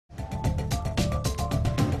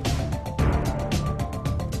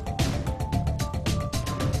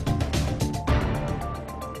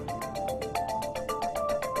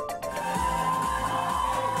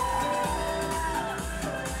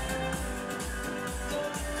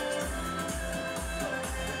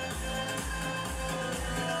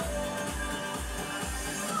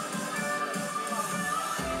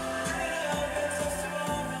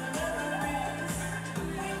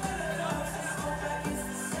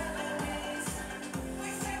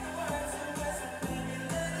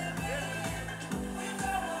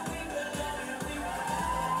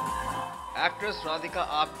Actress Radhika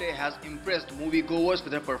Apte has impressed moviegoers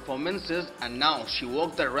with her performances, and now she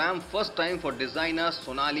walked the ramp first time for designer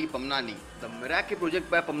Sonali Pamnani. The Miracle project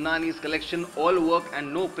by Pamnani's collection All Work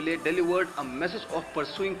and No Play delivered a message of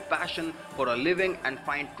pursuing passion for a living and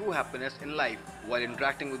find true happiness in life. While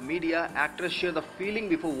interacting with media, actress shared the feeling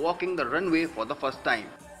before walking the runway for the first time.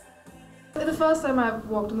 The first time I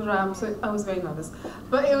walked on the ramp, so I was very nervous,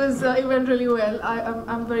 but it went really well.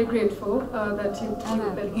 I'm very grateful that you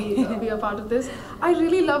let me be a part of this. I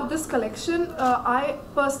really love this collection. I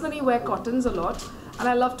personally wear cottons a lot, and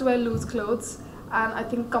I love to wear loose clothes. And I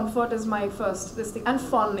think comfort is my first thing, and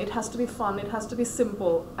fun. It has to be fun. It has to be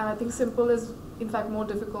simple, and I think simple is in fact more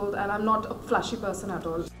difficult. And I'm not a flashy person at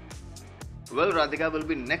all. Well, Radhika will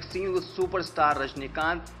be next seen with superstar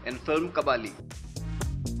Rajnikant in film Kabali.